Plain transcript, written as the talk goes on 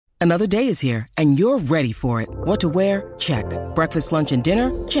Another day is here, and you're ready for it. What to wear? Check. Breakfast, lunch, and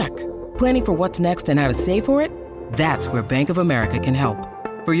dinner? Check. Planning for what's next and how to save for it? That's where Bank of America can help.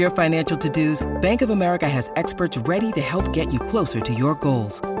 For your financial to-dos, Bank of America has experts ready to help get you closer to your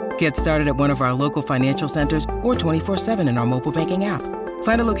goals. Get started at one of our local financial centers or 24/7 in our mobile banking app.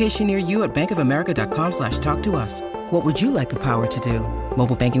 Find a location near you at bankofamerica.com/talktous. What would you like the power to do?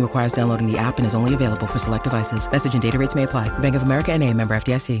 Mobile banking requires downloading the app and is only available for select devices. Message and data rates may apply. Bank of America N.A., member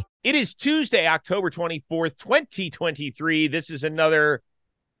FDIC. It is Tuesday, October 24th, 2023. This is another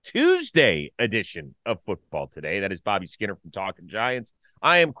Tuesday edition of Football Today. That is Bobby Skinner from Talking Giants.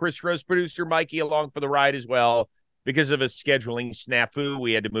 I am Chris Rose, producer Mikey, along for the ride as well. Because of a scheduling snafu,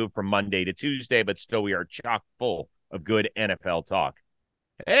 we had to move from Monday to Tuesday, but still we are chock full of good NFL talk.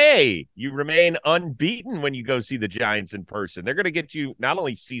 Hey, you remain unbeaten when you go see the Giants in person. They're going to get you not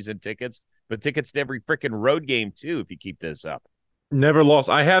only season tickets, but tickets to every freaking road game, too, if you keep this up. Never lost.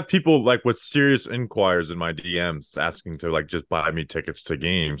 I have people like with serious inquiries in my DMs asking to like just buy me tickets to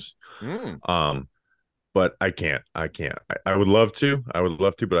games. But I can't. I would love to.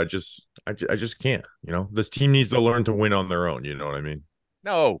 But I just can't. You know, this team needs to learn to win on their own. You know what I mean?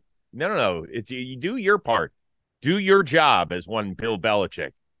 No. It's you do your part, do your job, as one Bill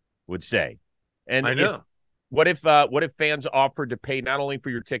Belichick would say. And I know. What if fans offered to pay not only for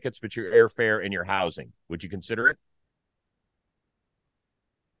your tickets but your airfare and your housing? Would you consider it?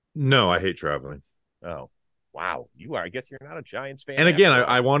 No, I hate traveling. Oh, wow. You are. I guess you're not a Giants fan. And again,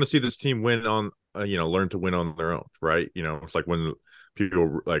 I want to see this team win on, learn to win on their own, right? You know, it's like when people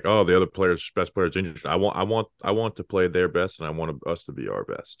are like, oh, the other best players injured. I want to play their best, and I want us to be our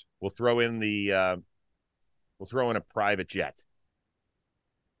best. We'll throw in a private jet.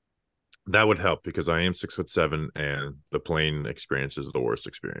 That would help because I am 6'7", and the plane experience is the worst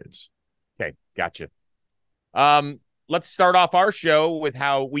experience. Okay, gotcha. Let's start off our show with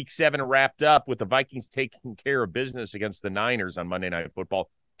how Week 7 wrapped up with the Vikings taking care of business against the Niners on Monday Night Football.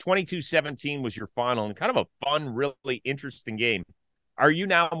 22-17 was your final, and kind of a fun, really interesting game. Are you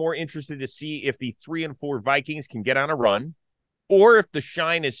now more interested to see if the 3-4 Vikings can get on a run, or if the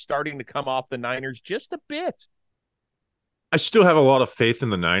shine is starting to come off the Niners just a bit? I still have a lot of faith in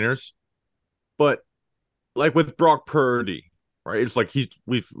the Niners, but like with Brock Purdy, right? It's like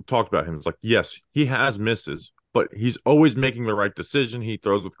we've talked about him. It's like, yes, he has misses, but he's always making the right decision. He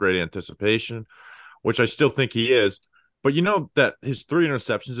throws with great anticipation, which I still think he is. But you know that his 3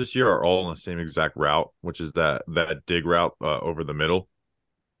 interceptions this year are all on the same exact route, which is that dig route over the middle.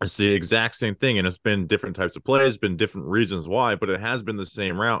 It's the exact same thing, and it's been different types of plays, been different reasons why, but it has been the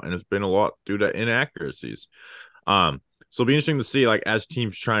same route, and it's been a lot due to inaccuracies. So it'll be interesting to see, like, as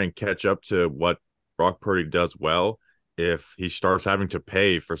teams try and catch up to what Brock Purdy does well, if he starts having to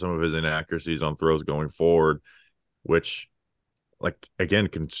pay for some of his inaccuracies on throws going forward, which, like, again,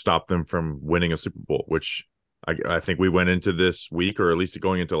 can stop them from winning a Super Bowl, which I think we went into this week, or at least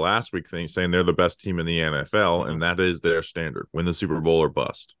going into last week, saying they're the best team in the NFL, and that is their standard: win the Super Bowl or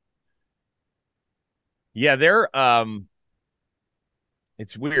bust. Yeah,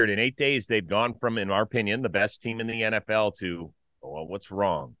 it's weird. In 8 days, they've gone from, in our opinion, the best team in the NFL to, well, what's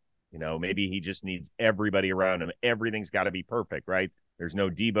wrong? You know, maybe he just needs everybody around him. Everything's got to be perfect, right? There's no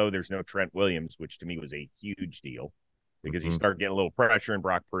Debo, there's no Trent Williams, which to me was a huge deal because you start getting a little pressure in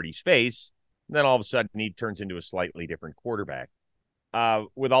Brock Purdy's face, and then all of a sudden he turns into a slightly different quarterback.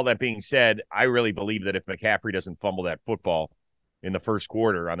 With all that being said, I really believe that if McCaffrey doesn't fumble that football in the first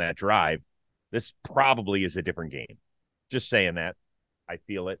quarter on that drive, this probably is a different game. Just saying that. I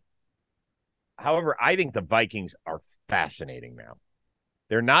feel it. However, I think the Vikings are fascinating now.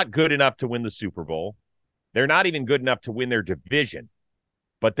 They're not good enough to win the Super Bowl. They're not even good enough to win their division.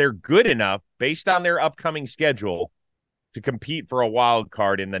 But they're good enough, based on their upcoming schedule, to compete for a wild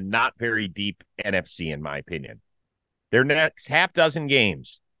card in the not very deep NFC, in my opinion. Their next half dozen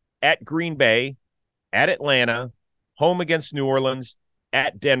games: at Green Bay, at Atlanta, home against New Orleans,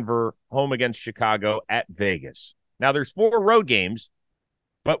 at Denver, home against Chicago, at Vegas. Now, there's 4 road games,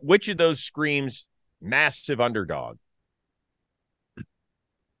 but which of those screams massive underdog?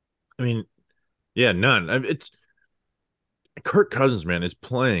 I mean, yeah, none. It's Kirk Cousins, man, is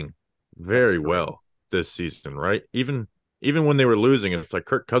playing very well this season, right? Even when they were losing, it's like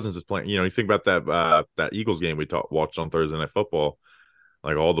Kirk Cousins is playing. You know, you think about that Eagles game we watched on Thursday Night Football,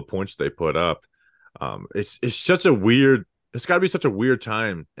 like all the points they put up. It's such a weird. It's got to be such a weird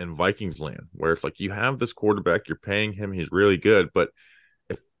time in Vikings land where it's like you have this quarterback, you're paying him, he's really good, but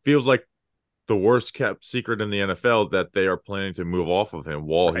it feels like the worst kept secret in the NFL that they are planning to move off of him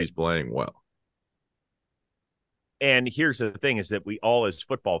while he's playing well. And here's the thing is that we all, as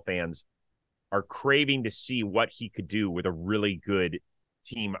football fans, are craving to see what he could do with a really good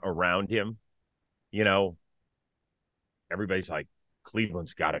team around him, everybody's like,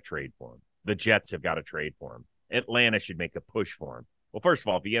 Cleveland's got to trade for him. The Jets have got to trade for him. Atlanta should make a push for him. Well, first of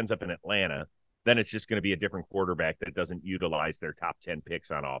all, if he ends up in Atlanta, then it's just going to be a different quarterback that doesn't utilize their top 10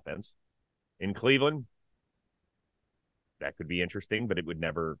 picks on offense. In Cleveland, that could be interesting, but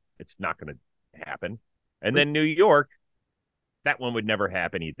it's not going to happen. And then New York, that one would never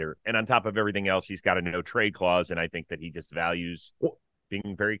happen either. And on top of everything else, he's got a no trade clause, and I think that he just values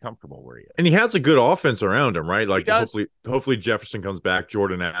being very comfortable where he is. And he has a good offense around him, right? Like hopefully Jefferson comes back.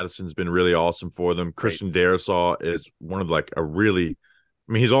 Jordan Addison's been really awesome for them. Christian Darrisaw is one of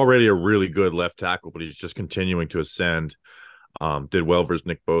he's already a really good left tackle, but he's just continuing to ascend. Did well versus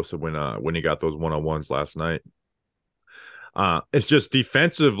Nick Bosa when he got those one-on-ones last night. It's just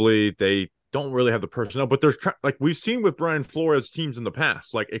defensively they don't really have the personnel, but there's like we've seen with Brian Flores teams in the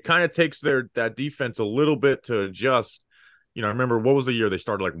past. Like it kind of takes that defense a little bit to adjust. I remember what was the year they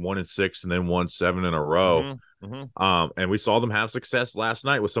started like 1-6 and then won 7 in a row. And we saw them have success last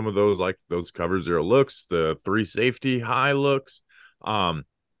night with some of those cover zero looks, the 3 safety high looks.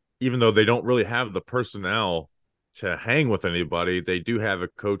 Even though they don't really have the personnel to hang with anybody, they do have a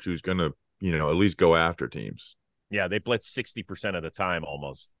coach who's going to, at least go after teams. Yeah, they blitz 60% of the time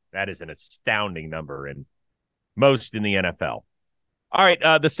almost. That is an astounding number, and most in the NFL. All right,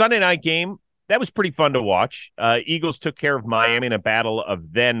 the Sunday night game, that was pretty fun to watch. Eagles took care of Miami in a battle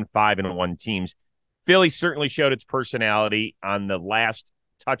of then 5-1 teams. Philly certainly showed its personality on the last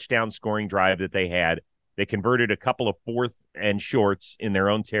touchdown scoring drive that they had. They converted a couple of 4th and shorts in their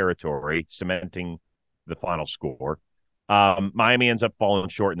own territory, cementing the final score. Miami ends up falling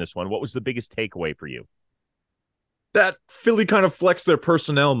short in this one. What was the biggest takeaway for you? That Philly kind of flexed their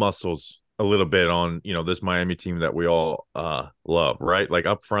personnel muscles a little bit on, this Miami team that we all love, right? Like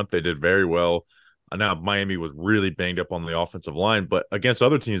up front, they did very well. Now Miami was really banged up on the offensive line, but against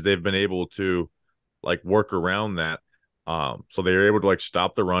other teams, they've been able to like work around that. So they were able to like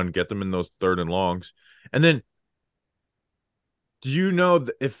stop the run, get them in those 3rd and longs. And then do you know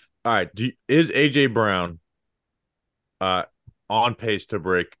is AJ Brown on pace to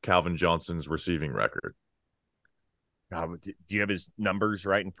break Calvin Johnson's receiving record? Do you have his numbers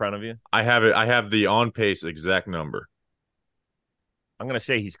right in front of you? I have it. I have the on pace exact number. I'm going to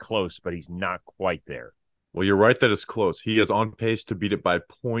say he's close, but he's not quite there. Well, you're right that it's close. He is on pace to beat it by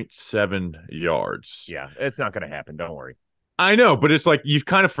 0.7 yards. Yeah, it's not going to happen. Don't worry. I know, but it's like you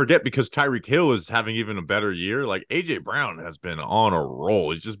kind of forget because Tyreek Hill is having even a better year. Like AJ Brown has been on a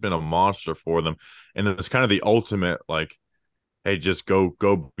roll. He's just been a monster for them. And it's kind of the ultimate, like, hey, just go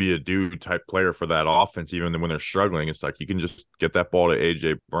be a dude type player for that offense. Even when they're struggling, it's like you can just get that ball to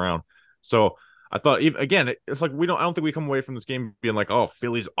AJ Brown. So I thought, again, it's like I don't think we come away from this game being like, oh,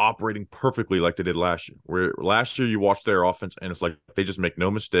 Philly's operating perfectly like they did last year. Where last year you watched their offense and it's like they just make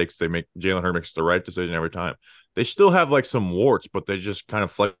no mistakes. Jalen Hurts makes the right decision every time. They still have like some warts, but they just kind of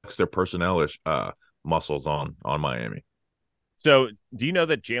flex their personnel muscles on Miami. So do you know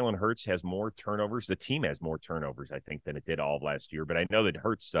that Jalen Hurts has more turnovers? The team has more turnovers, I think, than it did all of last year. But I know that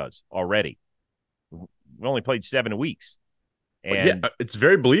Hurts does already. We only played 7 weeks. And it's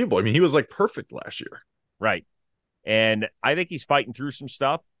very believable. I mean, he was like perfect last year. Right. And I think he's fighting through some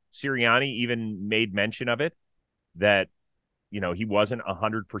stuff. Sirianni even made mention of it, that, he wasn't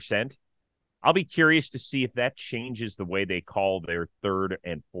 100%. I'll be curious to see if that changes the way they call their 3rd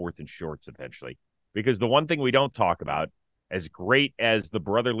and 4th and shorts eventually. Because the one thing we don't talk about, as great as the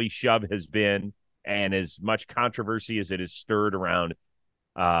brotherly shove has been and as much controversy as it has stirred around,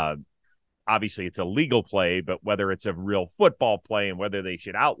 obviously it's a legal play, but whether it's a real football play and whether they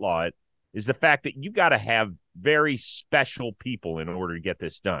should outlaw it, is the fact that you've got to have very special people in order to get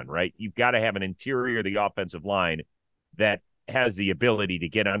this done, right? You've got to have an interior of the offensive line that has the ability to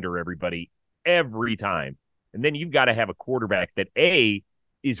get under everybody every time. And then you've got to have a quarterback that, A,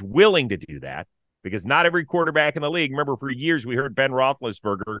 is willing to do that, because not every quarterback in the league, remember for years we heard Ben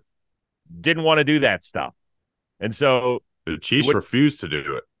Roethlisberger didn't want to do that stuff. And so the Chiefs refused to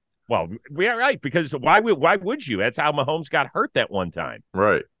do it. Well, yeah, right, because why would you? That's how Mahomes got hurt that one time.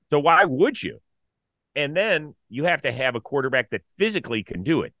 Right. So why would you? And then you have to have a quarterback that physically can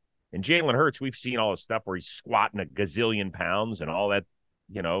do it. And Jalen Hurts, we've seen all this stuff where he's squatting a gazillion pounds and all that,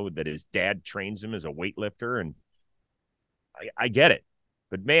 that his dad trains him as a weightlifter. And I get it.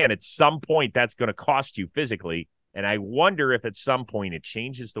 But, man, at some point that's going to cost you physically. And I wonder if at some point it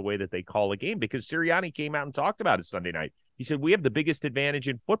changes the way that they call a game, because Sirianni came out and talked about it Sunday night. He said, we have the biggest advantage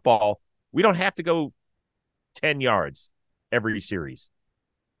in football. We don't have to go 10 yards every series.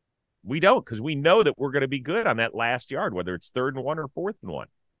 We don't, because we know that we're going to be good on that last yard, whether it's 3rd and 1 or 4th and 1.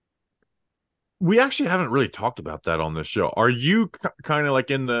 We actually haven't really talked about that on this show. Are you kind of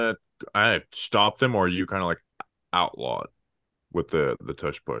like in the I stop them, or are you kind of like outlawed with the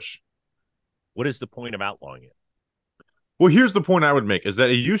touch push? What is the point of outlawing it? Well, here's the point I would make is that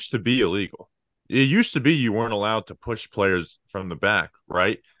it used to be illegal. It used to be you weren't allowed to push players from the back,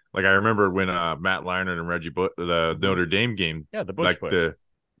 right? Like I remember when Matt Leinart and Reggie the Notre Dame game, Yeah, the Bush like push.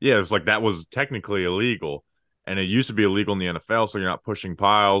 it was like that was technically illegal, and it used to be illegal in the NFL, so you're not pushing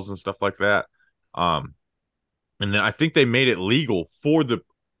piles and stuff like that. Um, and then I think they made it legal for the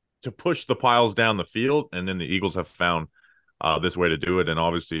to push the piles down the field, and then the Eagles have found this way to do it, and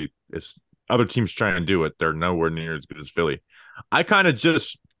obviously it's other teams trying to do it. They're nowhere near as good as Philly. I kind of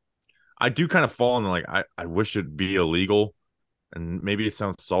just I do kind of fall in like I wish it'd be illegal, and maybe it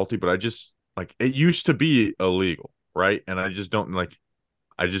sounds salty, but I just like it used to be illegal, right? And I just don't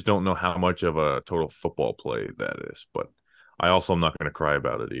know how much of a total football play that is, but I also am not going to cry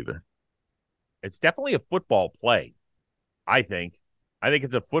about it either. It's definitely a football play, I think. I think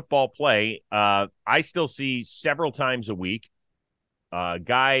it's a football play. I still see several times a week,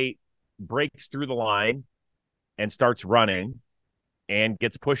 guy breaks through the line and starts running and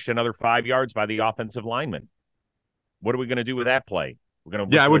gets pushed another 5 yards by the offensive lineman. What are we going to do with that play? We're going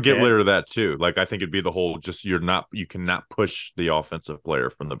to Yeah, I whistle would it get dead? rid of that too. Like I think it'd be the whole just you cannot push the offensive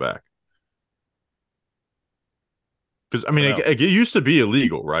player from the back. Because I I don't mean, know. it used to be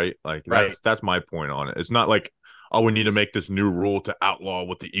illegal, right? Like Right. that's my point on it. It's not like oh, we need to make this new rule to outlaw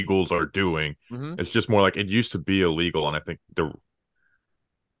what the Eagles are doing. Mm-hmm. It's just more like it used to be illegal, and I think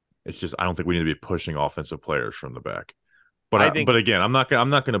it's just I don't think we need to be pushing offensive players from the back. I think, But again, I'm not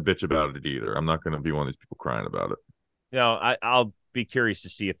gonna bitch about it either. I'm not gonna be one of these people crying about it. I'll be curious to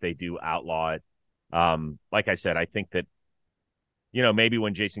see if they do outlaw it. Like I said, I think that, maybe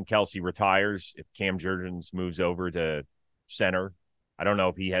when Jason Kelsey retires, if Cam Jurgens moves over to center, I don't know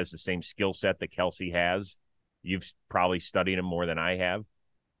if he has the same skill set that Kelsey has. You've probably studied him more than I have.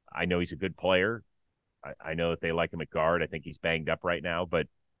 I know he's a good player. I know that they like him at guard. I think he's banged up right now, but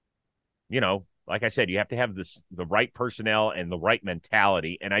like I said, you have to have the right personnel and the right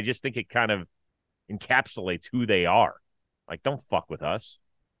mentality. And I just think it kind of encapsulates who they are. Like, don't fuck with us.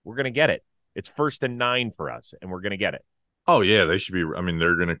 We're going to get it. It's 1st and 9 for us, and we're going to get it. Oh yeah, they should be. I mean,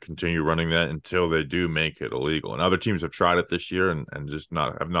 they're going to continue running that until they do make it illegal. And other teams have tried it this year and just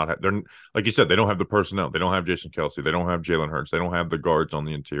not have not. They're like you said, they don't have the personnel. They don't have Jason Kelsey. They don't have Jalen Hurts. They don't have the guards on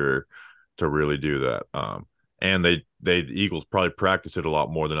the interior to really do that. And the Eagles probably practice it a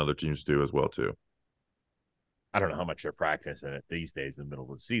lot more than other teams do as well too. I don't know how much they're practicing it these days in the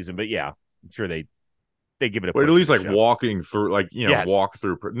middle of the season, but yeah, I'm sure they give it a But at push least and a like shove. walking through, like Yes, walk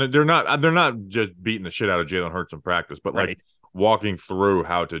through. They're not just beating the shit out of Jalen Hurts in practice, but like right. walking through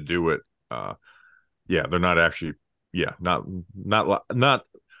how to do it. Yeah, they're not actually. Yeah, not.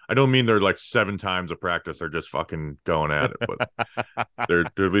 I don't mean they're like 7 times a practice. They're just fucking going at it, but they're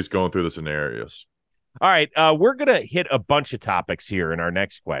at least going through the scenarios. All right, we're gonna hit a bunch of topics here in our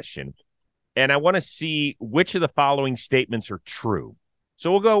next question, and I want to see which of the following statements are true.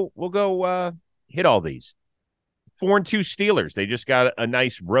 So we'll go hit all these. 4-2 Steelers. They just got a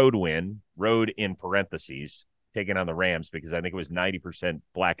nice road win, road in parentheses, taking on the Rams because I think it was 90%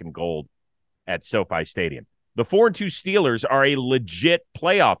 black and gold at SoFi Stadium. The 4-2 Steelers are a legit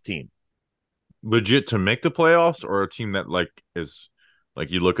playoff team. Legit to make the playoffs, or a team that like is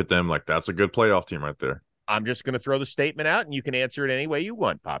like you look at them like that's a good playoff team right there. I'm just going to throw the statement out, and you can answer it any way you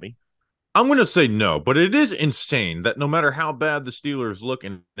want, Bobby. I'm going to say no, but it is insane that no matter how bad the Steelers look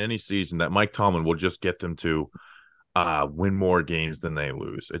in any season, that Mike Tomlin will just get them to win more games than they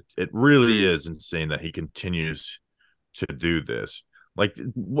lose. It really is insane that he continues to do this. Like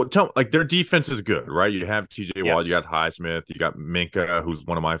like their defense is good, right? You have TJ Watt, you Yes. got Highsmith, you got Minka, who's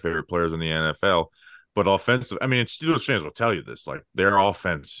one of my favorite players in the NFL. But offensive, I mean, Steelers fans will tell you this. Like their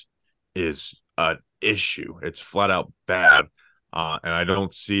offense is an issue. It's flat out bad. And I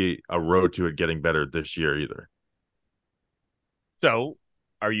don't see a road to it getting better this year either. So,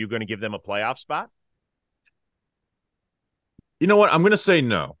 are you going to give them a playoff spot? You know what? I'm going to say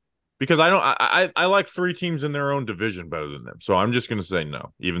no because I don't. I like 3 teams in their own division better than them. So I'm just going to say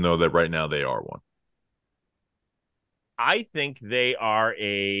no, even though that right now they are one. I think they are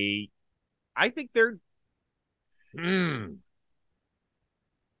a. I think they're. I don't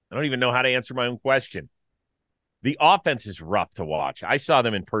even know how to answer my own question. The offense is rough to watch. I saw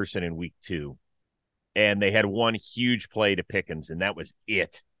them in person in week 2, and they had one huge play to Pickens, and that was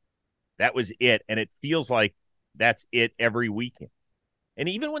it. That was it. And it feels like that's it every weekend. And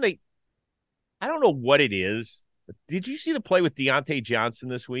even when I don't know what it is. But did you see the play with Deontay Johnson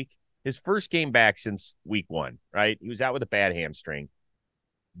this week? His first game back since week 1, right? He was out with a bad hamstring.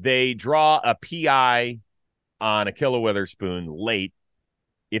 They draw a PI on Ahkello Witherspoon late.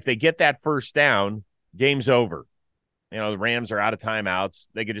 If they get that first down, game's over. The Rams are out of timeouts.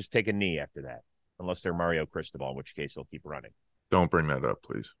 They could just take a knee after that, unless they're Mario Cristobal, in which case they'll keep running. Don't bring that up,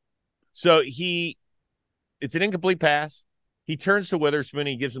 please. So it's an incomplete pass. He turns to Witherspoon.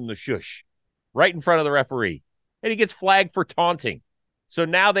 He gives him the shush right in front of the referee, and he gets flagged for taunting. So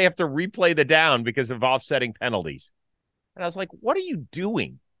now they have to replay the down because of offsetting penalties. And I was like, what are you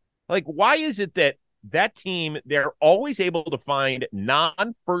doing? Like, why is it that team, they're always able to find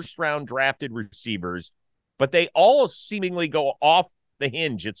non-first round drafted receivers, but they all seemingly go off the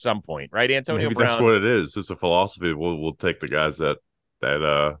hinge at some point, right? Antonio Maybe Brown. That's what it is. It's a philosophy. We'll take the guys that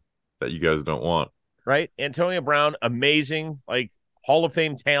you guys don't want. Right? Antonio Brown, amazing, like Hall of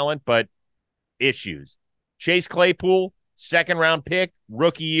Fame talent, but issues. Chase Claypool, second-round pick,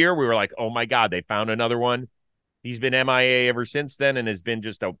 rookie year. We were like, oh, my God, they found another one. He's been MIA ever since then and has been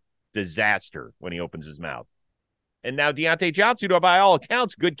just a disaster when he opens his mouth. And now Deontay Johnson, who by all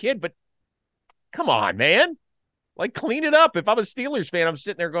accounts, good kid, but come on, man. Like, clean it up. If I'm a Steelers fan, I'm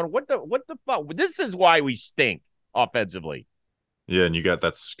sitting there going, what the fuck? This is why we stink offensively. Yeah, and you got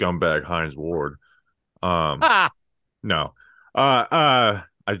that scumbag Hines Ward. No.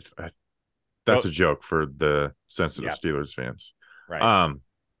 That's a joke for the sensitive Steelers fans. Right.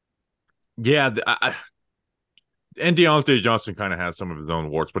 And Deontay Johnson kind of has some of his own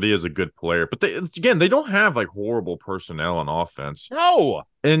warts, but he is a good player. But they don't have like horrible personnel on offense. No.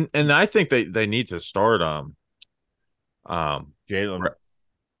 And I think they need to start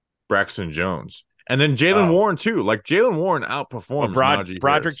Braxton Jones. And then Jalen Warren too. Like Jalen Warren outperforms Najee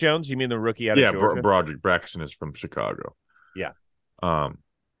Broderick Harris. Jones. You mean the rookie out of Georgia? Broderick. Braxton is from Chicago. Yeah.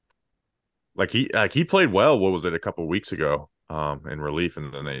 He played well. What was it, a couple of weeks ago? In relief,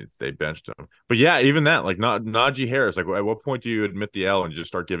 and then they benched him. But yeah, even that, like Najee Harris. Like, at what point do you admit the L and just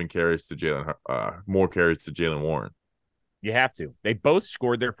start giving more carries to Jalen Warren? You have to. They both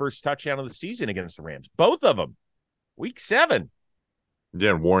scored their first touchdown of the season against the Rams. Both of them. Week 7. Yeah,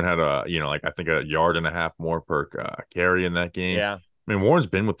 and Warren had I think a yard and a half more per carry in that game. Yeah. I mean, Warren's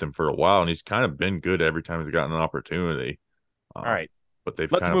been with them for a while, and he's kind of been good every time he's gotten an opportunity. All right, but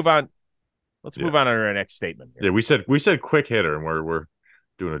let's move on. Let's move on to our next statement here. Yeah, we said quick hitter, and we're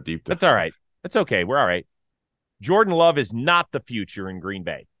doing a deep dive. That's all right. That's okay. We're all right. Jordan Love is not the future in Green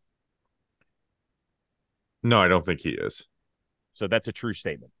Bay. No, I don't think he is. So that's a true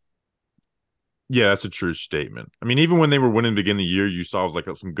statement. Yeah, that's a true statement. I mean, even when they were winning the beginning of the year, you saw it was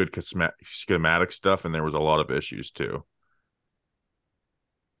like some good schematic stuff, and there was a lot of issues too.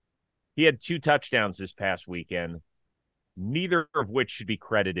 He had 2 touchdowns this past weekend, neither of which should be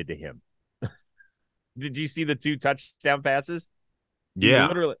credited to him. Did you see the 2 touchdown passes? Yeah.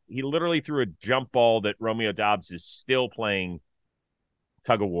 He literally threw a jump ball that Romeo Doubs is still playing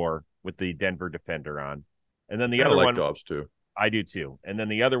tug of war with the Denver defender on. And then the other one, Dobbs too. I do too. And then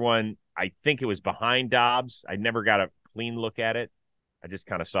the other one, I think it was behind Dobbs. I never got a clean look at it. I just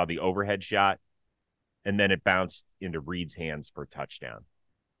kind of saw the overhead shot. And then it bounced into Reed's hands for a touchdown.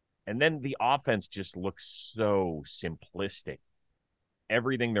 And then the offense just looks so simplistic.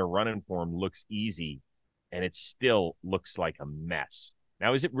 Everything they're running for him looks easy, and it still looks like a mess.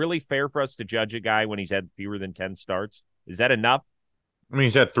 Now, is it really fair for us to judge a guy when he's had fewer than 10 starts? Is that enough? I mean,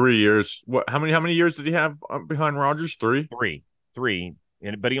 he's had 3 years. What? How many years did he have behind Rodgers? 3? 3.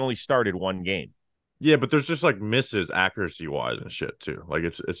 But he only started 1 game. Yeah, but there's just like misses accuracy wise and shit too. Like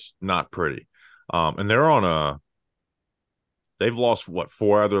it's not pretty. And they're on they've lost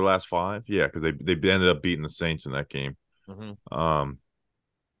 4 out of their last 5. Yeah, because they ended up beating the Saints in that game. Mm-hmm.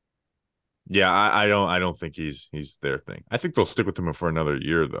 Yeah, I don't think he's their thing. I think they'll stick with him for another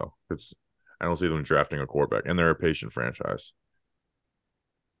year though, because I don't see them drafting a quarterback, and they're a patient franchise.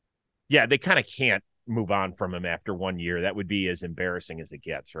 Yeah, they kind of can't move on from him after 1 year. That would be as embarrassing as it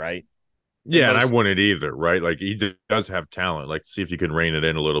gets, right? Yeah, and I wouldn't either, right? Like, he does have talent. Like, see if you can rein it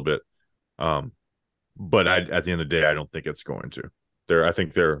in a little bit. But at the end of the day, I don't think it's going to. I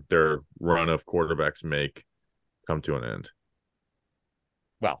think their run of quarterbacks may come to an end.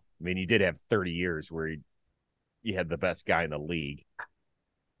 Well, I mean, you did have 30 years where you had the best guy in the league. I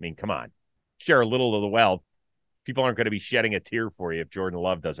mean, come on. Share a little of the wealth. People aren't going to be shedding a tear for you if Jordan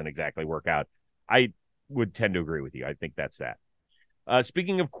Love doesn't exactly work out. I would tend to agree with you. I think that's that.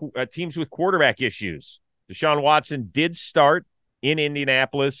 Speaking of teams with quarterback issues, Deshaun Watson did start in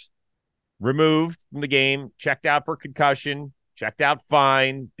Indianapolis, removed from the game, checked out for concussion, checked out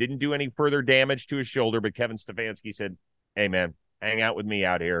fine, didn't do any further damage to his shoulder, but Kevin Stefanski said, hey, man, hang out with me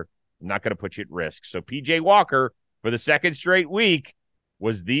out here. I'm not going to put you at risk. So P.J. Walker, for the second straight week,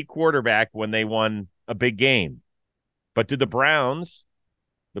 was the quarterback when they won a big game. But did the Browns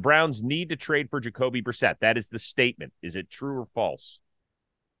The Browns need to trade for Jacoby Brissett. That is the statement. Is it true or false?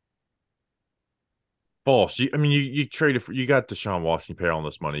 False. You traded for, you got Deshaun Watson, you pay all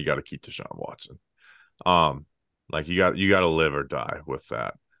this money, you got to keep Deshaun Watson. Like you got to live or die with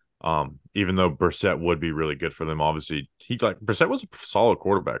that. Even though Brissett would be really good for them, obviously Brissett was a solid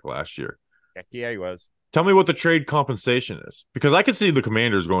quarterback last year. Heck yeah, he was. Tell me what the trade compensation is, because I could see the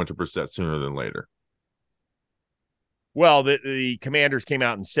Commanders going to Brissett sooner than later. Well, the Commanders came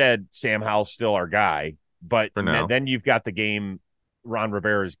out and said Sam Howell's still our guy, but then you've got the game. Ron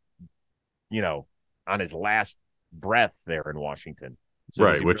Rivera's, on his last breath there in Washington. So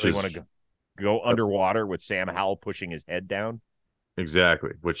right, which really want to go underwater with Sam Howell pushing his head down.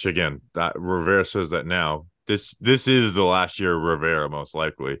 Exactly. Which again, that Rivera says that now. This is the last year of Rivera, most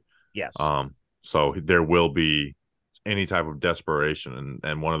likely. Yes. So there will be any type of desperation,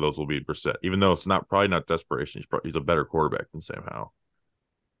 and one of those will be Brissett. Even though it's probably not desperation, he's a better quarterback than Sam Howell.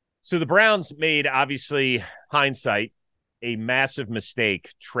 So the Browns made, obviously, hindsight, a massive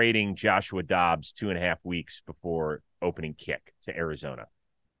mistake trading Joshua Dobbs 2.5 weeks before opening kick to Arizona.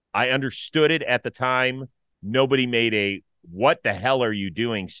 I understood it at the time. Nobody made a "what the hell are you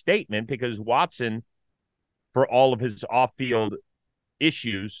doing" statement, because Watson, for all of his off-field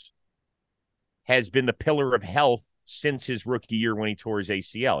issues, has been the pillar of health since his rookie year when he tore his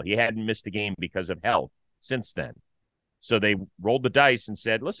ACL. He hadn't missed a game because of health since then. So they rolled the dice and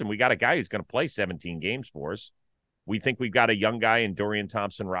said, listen, we got a guy who's going to play 17 games for us. We think we've got a young guy in Dorian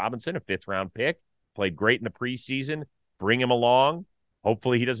Thompson-Robinson, a 5th-round pick, played great in the preseason. Bring him along.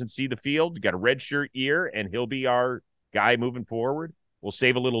 Hopefully he doesn't see the field. We got a redshirt year, and he'll be our guy moving forward. We'll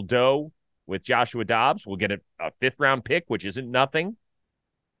save a little dough with Joshua Dobbs. We'll get a 5th-round pick, which isn't nothing,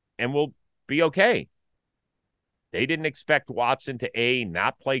 and we'll be okay. They didn't expect Watson to,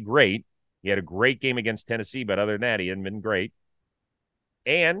 not play great. He had a great game against Tennessee, but other than that, he hadn't been great.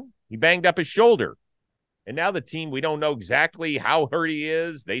 And he banged up his shoulder. And now the team, we don't know exactly how hurt he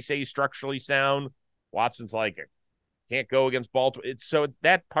is. They say he's structurally sound. Watson's like, can't go against Baltimore. So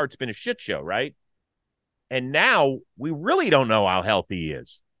that part's been a shit show, right? And now we really don't know how healthy he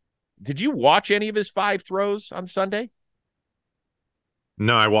is. Did you watch any of his 5 throws on Sunday?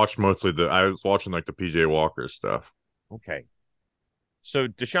 No, I watched mostly I was watching like the PJ Walker stuff. Okay. So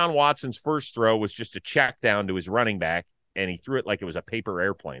Deshaun Watson's first throw was just a check down to his running back, and he threw it like it was a paper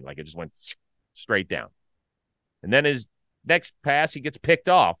airplane, like it just went straight down. And then his next pass, he gets picked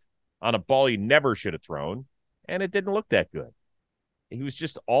off on a ball he never should have thrown, and it didn't look that good. He was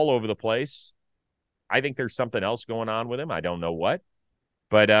just all over the place. I think there's something else going on with him. I don't know what.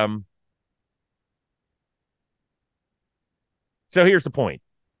 But so here's the point.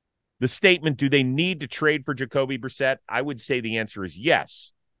 The statement, do they need to trade for Jacoby Brissett? I would say the answer is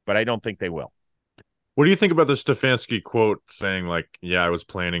yes, but I don't think they will. What do you think about the Stefanski quote saying, like, yeah, I was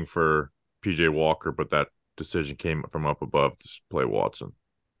planning for PJ Walker, but that decision came from up above to play Watson?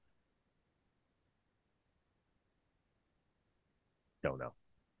 Don't know.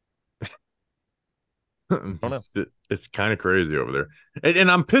 It's kind of crazy over there,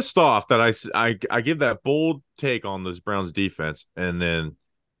 and I'm pissed off that I give that bold take on this Browns defense, and then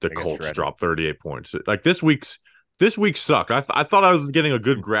the Colts dropped 38 points. Like this week sucked. I thought I was getting a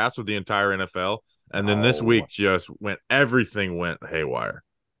good grasp of the entire NFL, and then this week everything went haywire.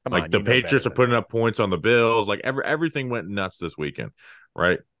 Like the Patriots are putting up points on the Bills. Like everything went nuts this weekend,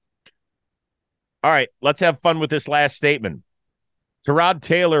 right? All right, let's have fun with this last statement. Tyrod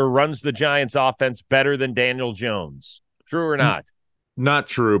Taylor runs the Giants offense better than Daniel Jones. True or not? Not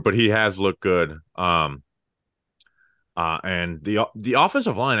true, but he has looked good. And the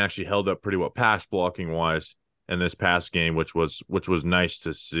offensive line actually held up pretty well, pass blocking wise, in this past game, which was nice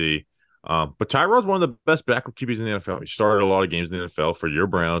to see. But Tyrod's one of the best backup QBs in the NFL. He started a lot of games in the NFL for your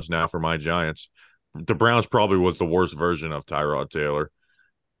Browns, now for my Giants. The Browns probably was the worst version of Tyrod Taylor.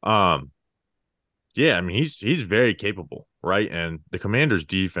 Yeah, I mean he's very capable, right? And the Commanders'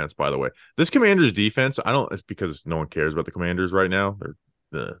 defense, by the way, this Commanders' defense, it's because no one cares about the Commanders right now.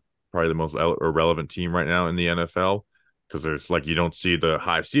 They're probably the most irrelevant team right now in the NFL, because there's you don't see the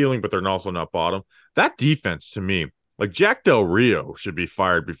high ceiling, but they're also not bottom. That defense, to me, like Jack Del Rio should be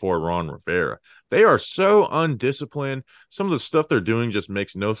fired before Ron Rivera. They are so undisciplined. Some of the stuff they're doing just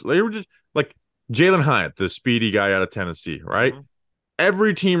makes no sense. They were just like Jalen Hyatt, the speedy guy out of Tennessee, right? Mm-hmm.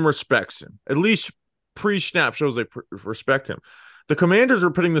 Every team respects him. At least pre-snap shows they respect him. The Commanders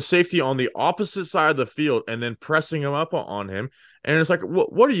are putting the safety on the opposite side of the field and then pressing him up on him. And it's like,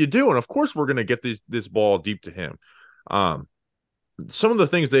 what are you doing? Of course we're going to get this ball deep to him. Some of the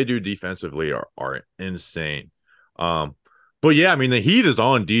things they do defensively are insane. But yeah, I mean, the heat is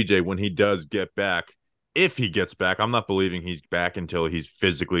on DJ when he does get back. if he gets back. I'm not believing he's back until he's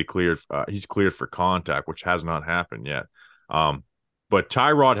physically cleared. He's cleared for contact, which has not happened yet. But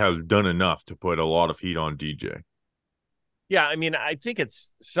Tyrod has done enough to put a lot of heat on DJ. Yeah, I mean, I think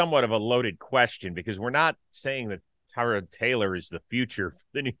it's somewhat of a loaded question because we're not saying that Tyrod Taylor is the future for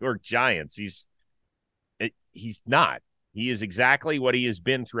the New York Giants. He's not. He is exactly what he has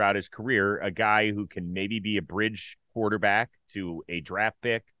been throughout his career, a guy who can maybe be a bridge quarterback to a draft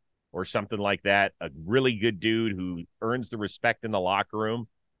pick or something like that, a really good dude who earns the respect in the locker room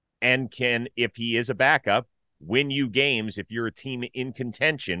and can, if he is a backup, win you games if you're a team in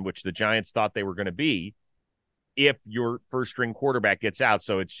contention, which the Giants thought they were going to be, if your first string quarterback gets out.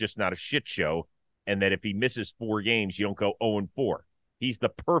 So it's just not a shit show. And that if he misses 4 games, you don't go 0-4. He's the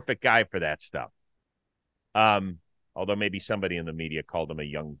perfect guy for that stuff. Although maybe somebody in the media called him a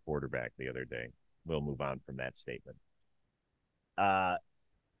young quarterback the other day. We'll move on from that statement. Yeah,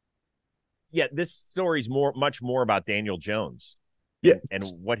 this story's much more about Daniel Jones and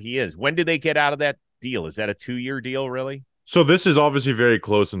what he is. When did they get out of that deal? Is that a 2-year deal, really? So this is obviously very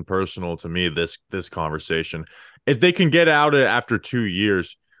close and personal to me, this conversation. If they can get out after 2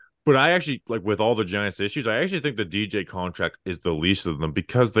 years, but I actually, like with all the Giants issues, I actually think the DJ contract is the least of them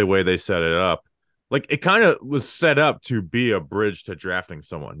because the way they set it up. Like it kind of was set up to be a bridge to drafting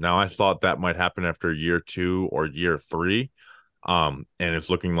someone. Now I thought that might happen after year 2 or year 3. And it's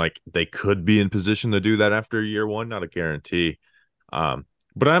looking like they could be in position to do that after year 1, not a guarantee.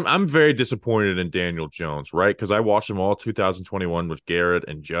 But I'm very disappointed in Daniel Jones, right? Because I watched them all 2021 with Garrett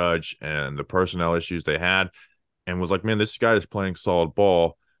and Judge and the personnel issues they had, and was like, man, this guy is playing solid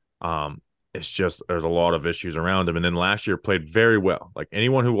ball. It's just there's a lot of issues around him. And then last year played very well. Like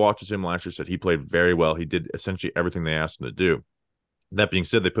anyone who watches him last year said he played very well. He did essentially everything they asked him to do. That being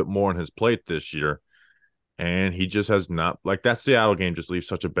said, they put more on his plate this year, and he just has not, like that Seattle game just leaves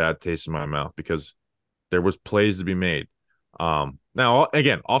such a bad taste in my mouth because there was plays to be made. Now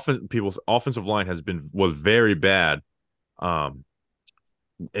again, people's offensive line was very bad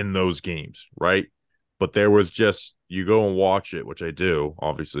in those games, right? But there was just, you go and watch it, which I do,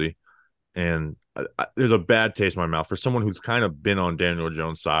 obviously, and there's a bad taste in my mouth for someone who's kind of been on Daniel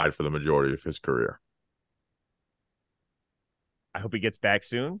Jones' side for the majority of his career. I hope he gets back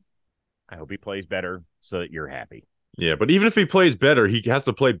soon. I hope he plays better so that you're happy. Yeah, but even if he plays better, he has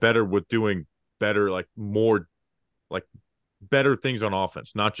to play better with doing better, better things on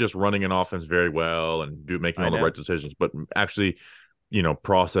offense, not just running an offense very well and making all the right decisions, but actually,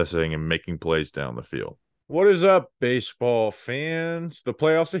 processing and making plays down the field. What is up, baseball fans? The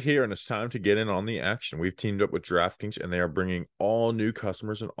playoffs are here, and it's time to get in on the action. We've teamed up with DraftKings, and they are bringing all new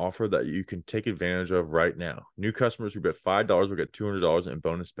customers an offer that you can take advantage of right now. New customers who bet $5 will get $200 in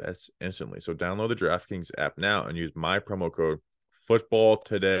bonus bets instantly. So download the DraftKings app now and use my promo code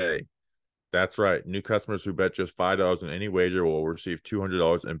FOOTBALLTODAY. That's right. New customers who bet just $5 on any wager will receive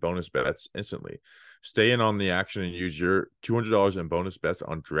 $200 in bonus bets instantly. Stay in on the action and use your $200 in bonus bets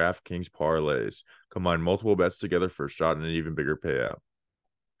on DraftKings parlays. Combine multiple bets together for a shot and an even bigger payout.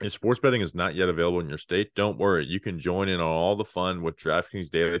 If sports betting is not yet available in your state, don't worry. You can join in on all the fun with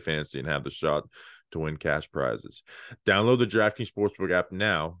DraftKings Daily Fantasy and have the shot to win cash prizes. Download the DraftKings Sportsbook app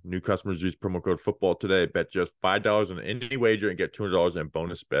now. New customers use promo code FOOTBALL today. Bet just $5 on any wager and get $200 in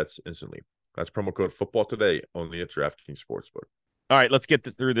bonus bets instantly. That's promo code FOOTBALL today, only at DraftKings Sportsbook. All right, let's get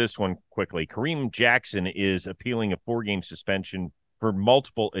through this one quickly. Kareem Jackson is appealing a 4-game suspension for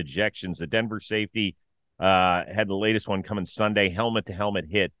multiple ejections. The Denver safety had the latest one coming Sunday, helmet-to-helmet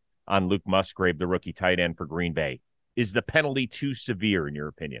hit on Luke Musgrave, the rookie tight end for Green Bay. Is the penalty too severe, in your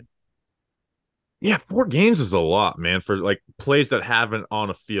opinion? Yeah, 4 games is a lot, man, for like plays that haven't on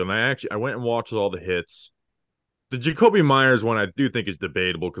a field. And I went and watched all the hits. The Jacoby Myers one I do think is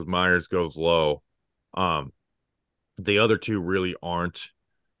debatable because Myers goes low. The other 2 really aren't.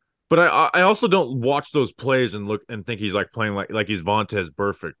 But I also don't watch those plays and look and think he's like playing like he's Vontaze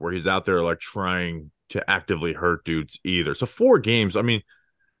Burfict, where he's out there like trying to actively hurt dudes either. So 4 games, I mean,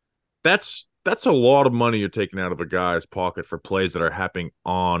 that's a lot of money you're taking out of a guy's pocket for plays that are happening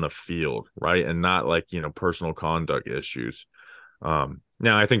on a field, right? And not like, personal conduct issues.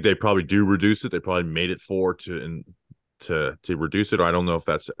 Now I think they probably do reduce it. They probably made it 4 to reduce it. Or I don't know if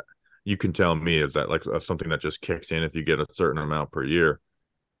that's, you can tell me, is that like something that just kicks in if you get a certain amount per year?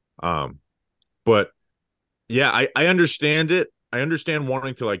 But yeah, I understand it. I understand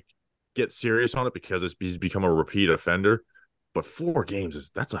wanting to like get serious on it because he's become a repeat offender. But 4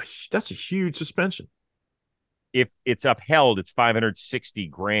 games that's a huge suspension. If it's upheld, it's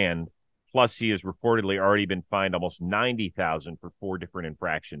 $560,000. Plus, he has reportedly already been fined almost $90,000 for 4 different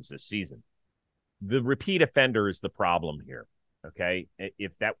infractions this season. The repeat offender is the problem here. Okay,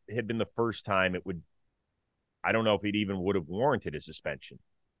 if that had been the first time, it would I don't know if it even would have warranted a suspension.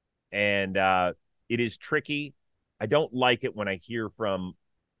 And it is tricky. I don't like it when I hear from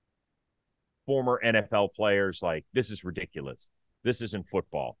former NFL players like, this is ridiculous. This isn't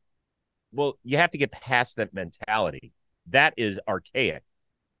football. Well, you have to get past that mentality. That is archaic.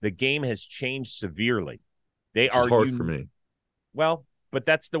 The game has changed severely. They Which are is hard for me. Well, but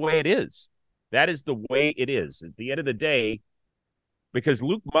that's the way it is. That is the way it is. At the end of the day, because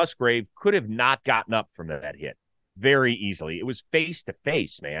Luke Musgrave could have not gotten up from that hit very easily. It was face to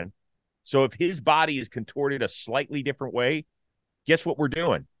face, man. So if his body is contorted a slightly different way, guess what we're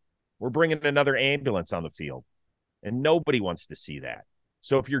doing? We're bringing another ambulance on the field, and nobody wants to see that.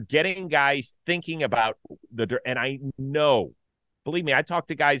 So if you're getting guys thinking about and I know, believe me, I talk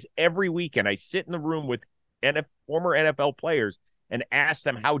to guys every weekend. I sit in the room with former NFL players and ask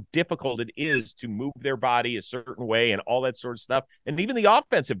them how difficult it is to move their body a certain way and all that sort of stuff. And even the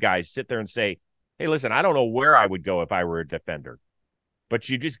offensive guys sit there and say, hey, listen, I don't know where I would go if I were a defender, but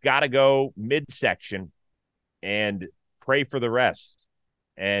you just got to go midsection and pray for the rest.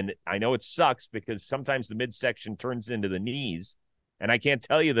 And I know it sucks because sometimes the midsection turns into the knees. And I can't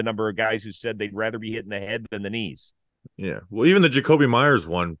tell you the number of guys who said they'd rather be hitting the head than the knees. Yeah. Well, even the Jacoby Myers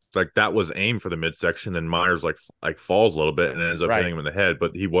one, like that was aimed for the midsection, and Myers like falls a little bit and ends up hitting him in the head.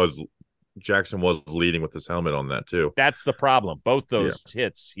 But Jackson was leading with his helmet on that too. That's the problem. Both those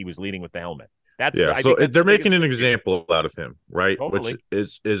hits, he was leading with the helmet. So they're making an example out of him, right? Totally.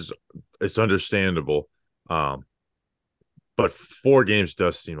 Which is it's understandable. But 4 games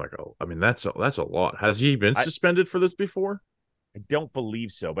does seem like that's a lot. Has he been suspended for this before? I don't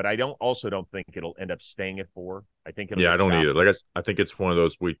believe so, but I don't think it'll end up staying at 4. I think it'll. Yeah, I don't either. Like I think it's one of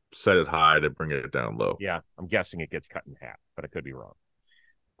those we set it high to bring it down low. Yeah, I'm guessing it gets cut in half, but I could be wrong.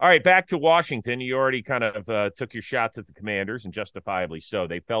 All right, back to Washington. You already kind of took your shots at the Commanders, and justifiably so.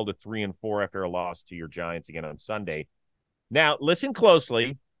 They fell to 3-4 after a loss to your Giants again on Sunday. Now, listen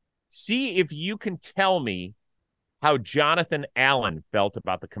closely. See if you can tell me how Jonathan Allen felt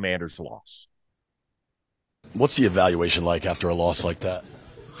about the Commanders' loss. What's the evaluation like after a loss like that?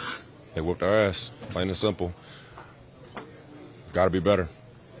 They whooped our ass, plain and simple. Got to be better.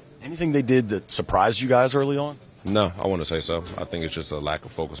 Anything they did that surprised you guys early on? No, I wouldn't say so. I think it's just a lack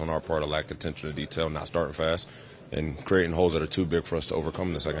of focus on our part, a lack of attention to detail, not starting fast, and creating holes that are too big for us to overcome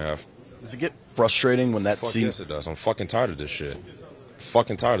in the second half. Does it get frustrating when that seems... Yes, it does. I'm fucking tired of this shit.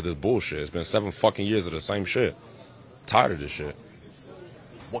 Fucking tired of this bullshit. It's been 7 fucking years of the same shit. Tired of this shit.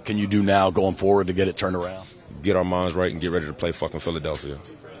 What can you do now going forward to get it turned around? Get our minds right and get ready to play fucking Philadelphia.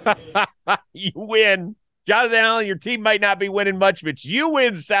 You win. Jonathan Allen, your team might not be winning much, but you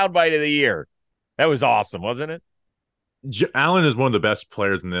win soundbite of the year. That was awesome, wasn't it? Allen is one of the best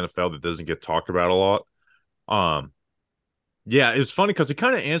players in the NFL that doesn't get talked about a lot. Yeah, it's funny because he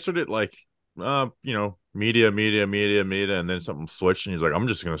kind of answered it like, media, and then something switched, and he's like, I'm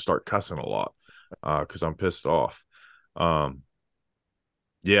just going to start cussing a lot because I'm pissed off.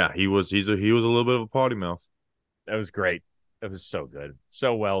 Yeah, he was a little bit of a potty mouth. That was great. That was so good.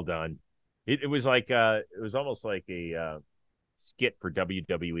 So well done. It was like it was almost like a skit for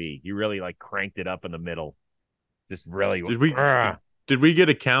WWE. You really like cranked it up in the middle. Just really did we get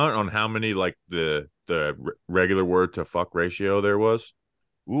a count on how many like the regular word to fuck ratio there was?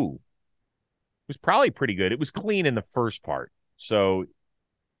 Ooh. It was probably pretty good. It was clean in the first part. So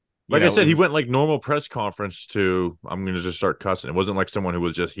I said, he went like normal press conference to I'm going to just start cussing. It wasn't like someone who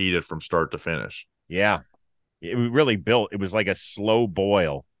was just heated from start to finish. Yeah. It really built. It was like a slow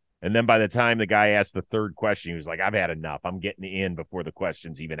boil. And then by the time the guy asked the third question, he was like, I've had enough. I'm getting in before the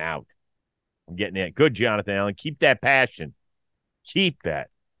question's even out. I'm getting in. Good, Jonathan Allen. Keep that passion. Keep that.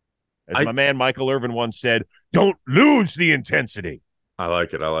 As my man Michael Irvin once said, don't lose the intensity. I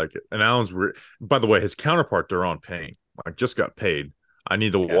like it. And Allen's, by the way, his counterpart, Daron Payne, just got paid. I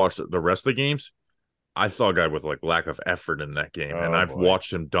need to watch the rest of the games. I saw a guy with like lack of effort in that game, and I've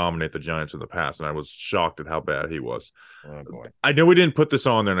watched him dominate the Giants in the past, and I was shocked at how bad he was. Oh, boy. I know we didn't put this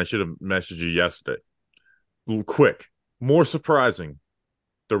on there, and I should have messaged you yesterday. Quick, more surprising,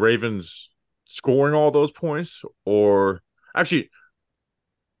 the Ravens scoring all those points, or actually,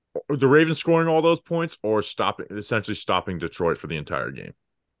 the Ravens scoring all those points, or essentially stopping Detroit for the entire game.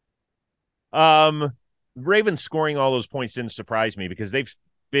 Ravens scoring all those points didn't surprise me because they've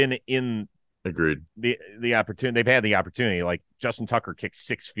been in. Agreed. The opportunity, they've had the opportunity. Like Justin Tucker kicked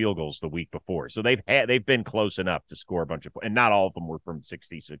 6 field goals the week before, so they've been close enough to score a bunch of, and not all of them were from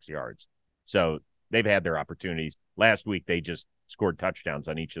 66 yards. So they've had their opportunities. Last week they just scored touchdowns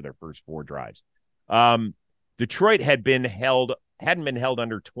on each of their first 4 drives. Detroit hadn't been held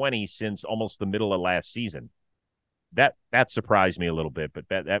under 20 since almost the middle of last season. That surprised me a little bit, but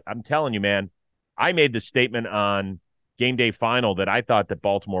that I'm telling you, man, I made the statement on game day final that I thought that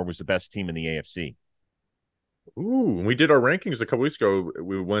Baltimore was the best team in the AFC. Ooh, we did our rankings a couple weeks ago.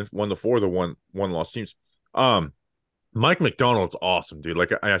 We went 1-4, the one loss teams. Mike McDonald's awesome, dude.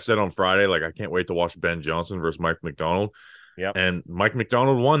 Like I said on Friday, like I can't wait to watch Ben Johnson versus Mike McDonald. Yep. And Mike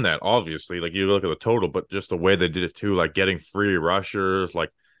McDonald won that, obviously. Like you look at the total, but just the way they did it too, like getting free rushers,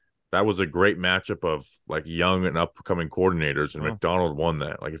 like that was a great matchup of like young and upcoming coordinators, and McDonald won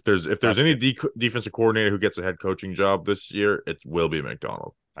that. Like if there's any defensive coordinator who gets a head coaching job this year, it will be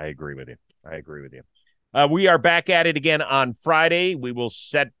McDonald. I agree with you. We are back at it again on Friday. We will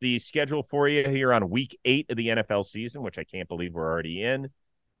set the schedule for you here on week 8 of the NFL season, which I can't believe we're already in.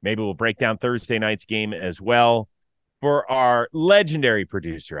 Maybe we'll break down Thursday night's game as well. For our legendary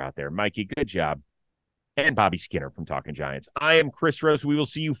producer out there, Mikey, good job. And Bobby Skinner from Talking Giants. I am Chris Rose. We will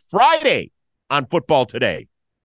see you Friday on Football Today.